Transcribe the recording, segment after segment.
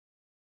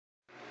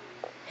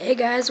Hey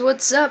guys,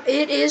 what's up?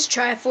 It is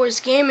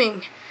Triforce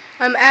Gaming.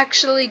 I'm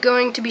actually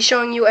going to be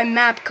showing you a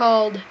map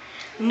called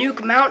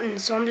Nuke Mountain.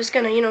 So I'm just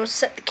gonna,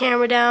 set the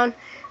camera down,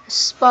 a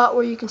spot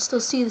where you can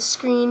still see the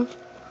screen.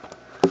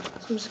 So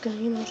I'm just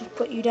gonna, just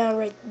put you down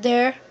right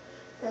there.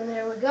 And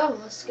there we go.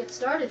 Let's get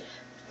started.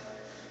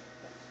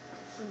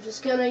 I'm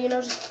just gonna,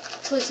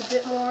 just place a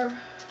bit more.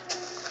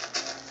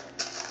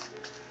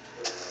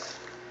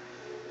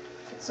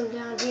 Get some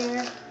down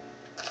here.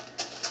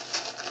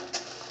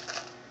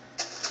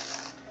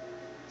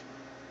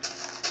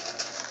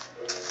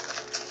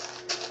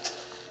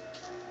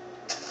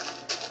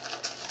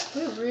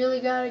 We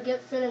really gotta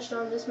get finished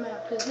on this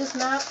map, because this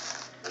map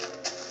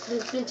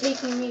has been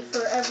taking me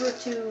forever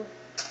to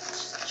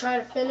try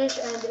to finish,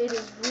 and it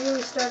is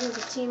really starting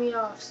to tee me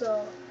off.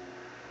 So,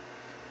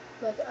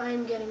 like,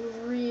 I'm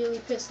getting really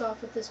pissed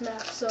off with this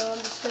map, so I'm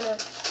just gonna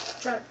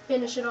try to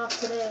finish it off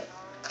today.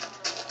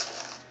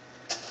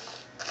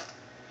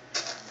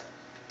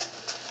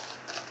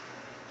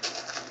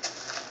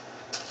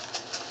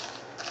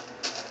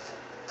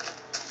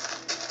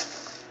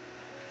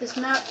 This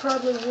map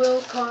probably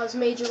will cause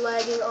major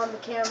lagging on the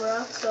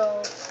camera,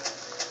 so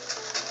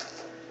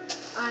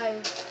I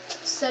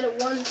said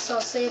it once, I'll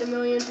say it a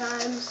million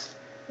times.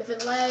 If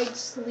it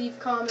lags, leave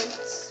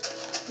comments.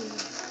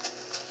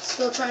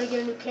 Still try to get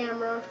a new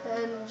camera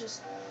and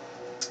just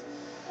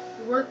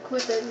work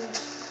with it and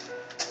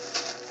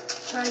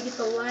just try to get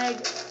the lag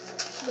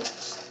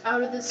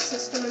out of this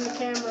system and the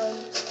camera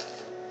and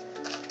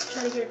just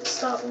try to get it to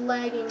stop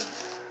lagging.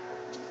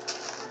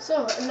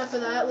 So, enough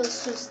of that,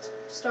 let's just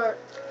start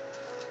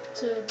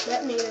to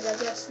detonate it,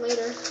 I guess,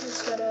 later.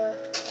 Just gotta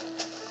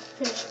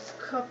finish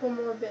a couple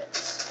more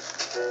bits.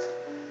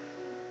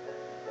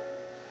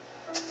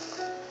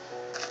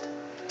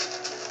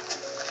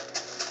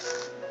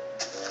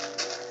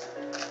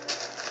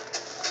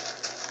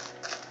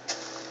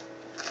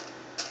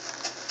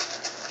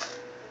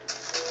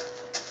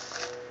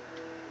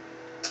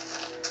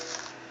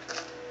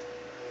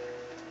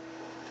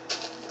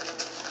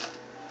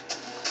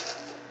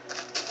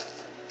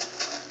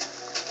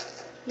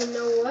 You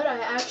know what? I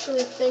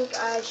actually think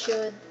I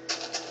should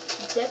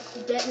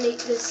detonate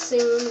this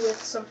soon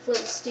with some flint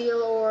and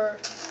steel, or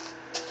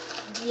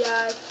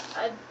yeah,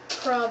 I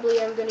probably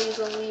am going to use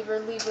a lever.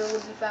 Lever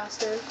would be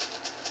faster.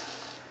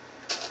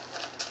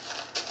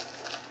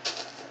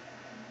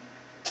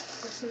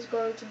 This is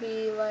going to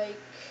be, like,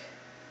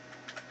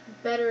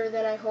 better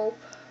than I hope.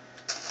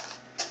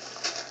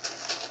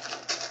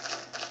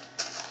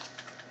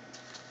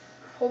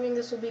 Hoping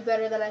this will be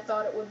better than I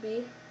thought it would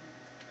be.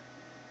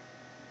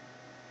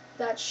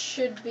 That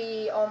should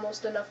be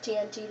almost enough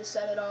TNT to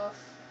set it off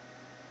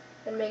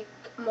and make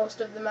most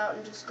of the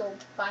mountain just go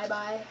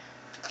bye-bye.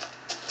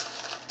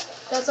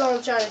 That's all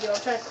I'm trying to do.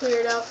 I'm trying to clear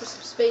it out for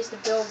some space to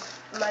build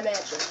my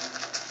mansion.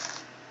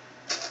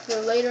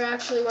 For later,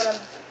 actually, when I'm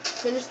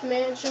finished the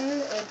mansion,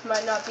 it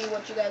might not be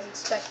what you guys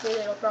expected.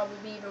 It'll probably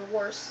be even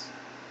worse.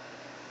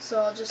 So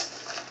I'll just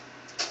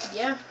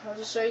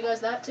show you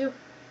guys that too.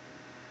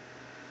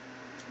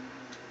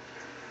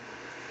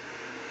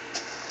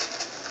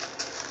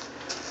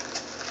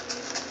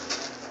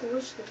 I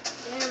wish the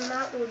damn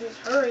mountain would just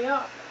hurry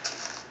up.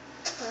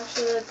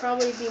 Actually, it'd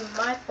probably be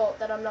my fault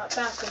that I'm not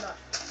fast enough.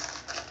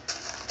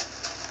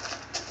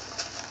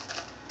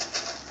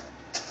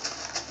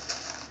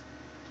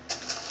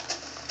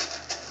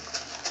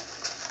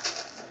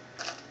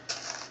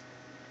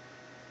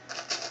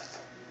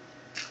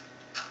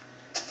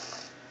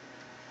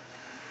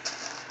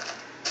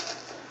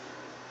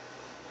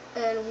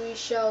 And we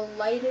shall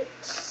light it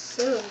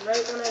soon,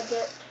 right when I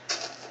get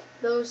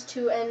those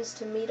two ends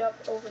to meet up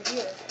over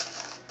here.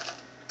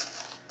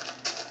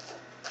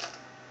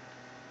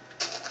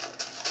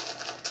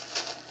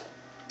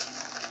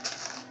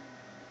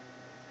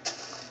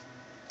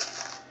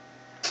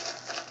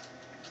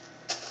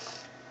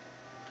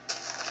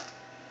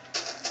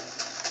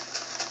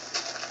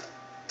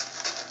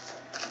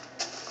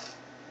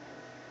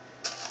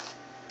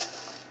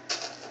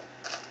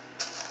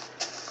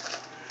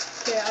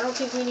 Okay, I don't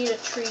think we need a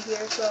tree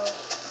here, so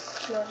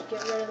just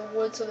get rid of the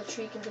wood so the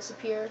tree can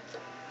disappear.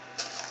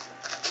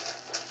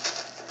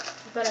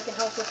 I bet I can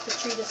help with the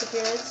tree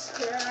disappearance.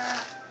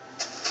 Yeah.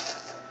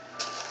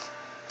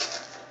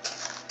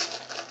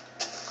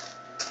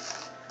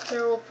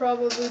 There will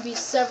probably be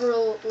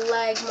several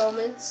lag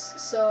moments,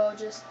 so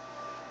just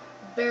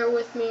bear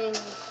with me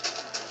and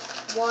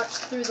watch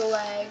through the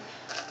lag.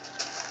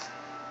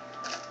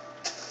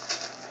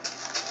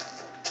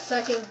 So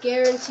I can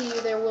guarantee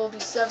you there will be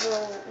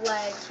several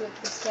lags with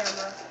this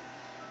camera.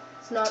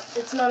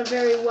 It's not a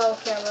very well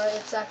camera,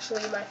 it's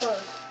actually my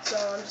phone. So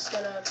I'm just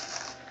gonna,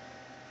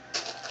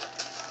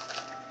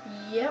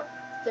 yep,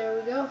 there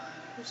we go.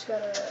 I'm just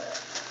gonna,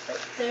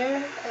 right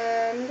there,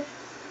 and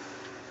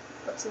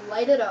let's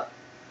light it up.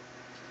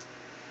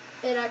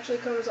 It actually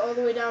comes all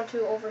the way down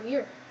to over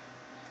here.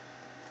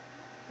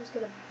 Just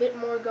get a bit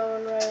more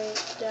going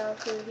right down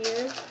through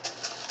here.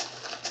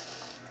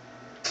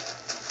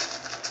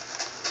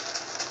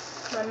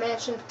 My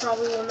mansion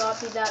probably will not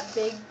be that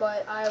big,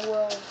 but I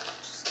will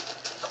just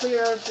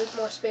clear out a bit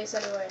more space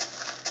anyway.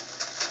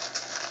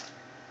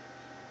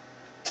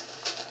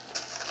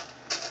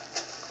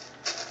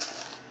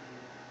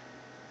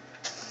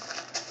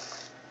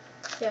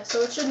 Yeah,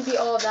 so it shouldn't be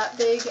all that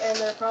big, and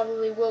there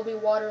probably will be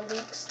water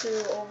leaks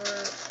through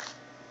over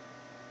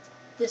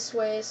this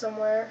way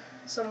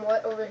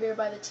somewhat over here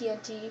by the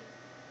TNT.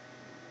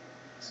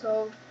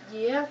 So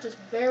yeah, just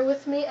bear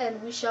with me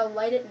and we shall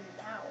light it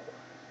now.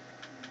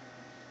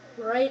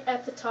 Right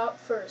at the top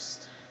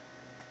first.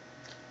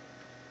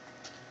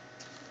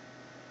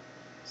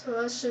 So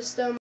let's just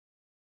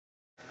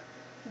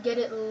get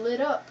it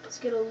lit up. Let's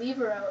get a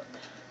lever out.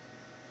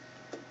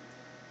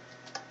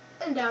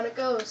 And down it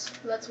goes.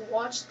 Let's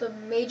watch the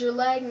major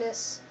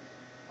lagness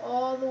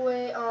all the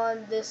way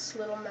on this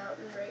little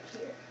mountain right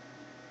here.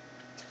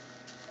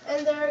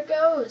 And there it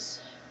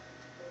goes.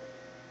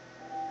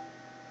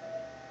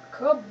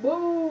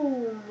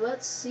 Kaboom!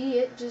 Let's see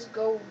it just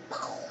go.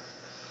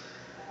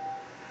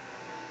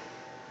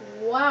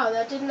 Wow,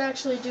 that didn't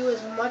actually do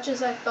as much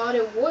as I thought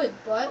it would,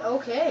 but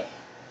okay.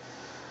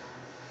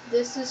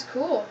 This is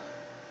cool.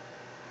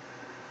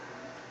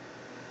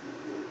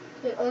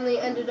 It only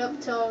ended up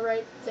till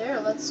right there.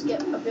 Let's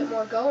get a bit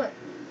more going.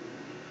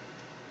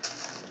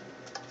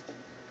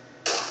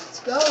 Let's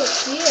go, let's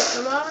see it.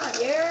 Come on,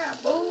 yeah,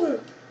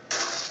 boom.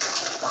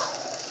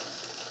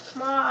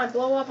 Come on,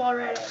 blow up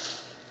already.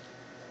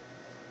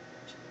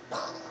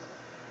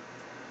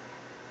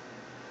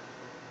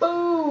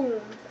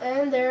 Boom!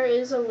 And there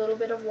is a little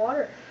bit of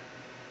water.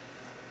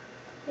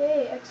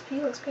 Yay,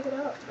 XP, let's pick it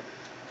up.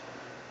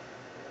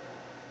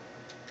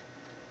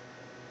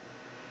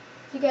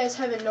 If you guys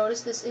haven't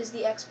noticed, this is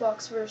the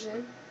Xbox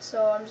version,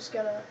 so I'm just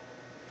gonna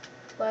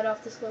light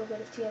off this little bit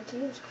of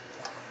TNT.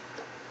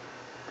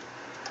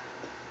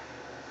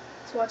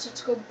 Let's watch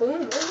it go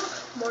boom.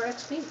 Oh, look, more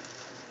XP.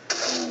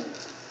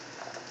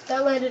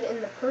 That landed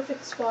in the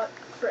perfect spot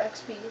for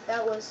XP.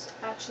 That was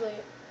actually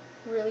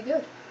really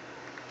good.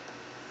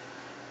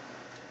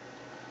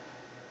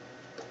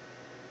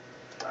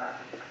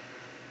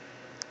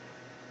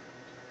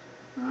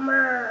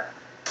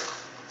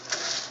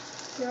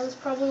 You know, this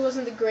probably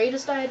wasn't the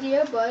greatest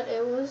idea, but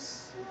it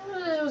was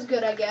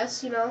good, I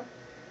guess, you know.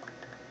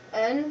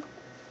 And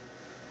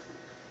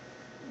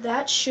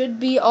that should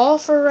be all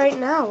for right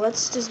now.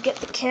 Let's just get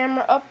the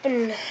camera up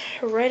and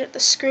right at the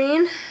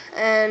screen,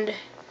 and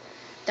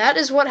that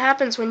is what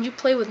happens when you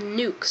play with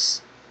nukes.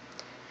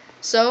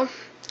 So,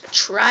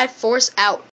 Triforce out.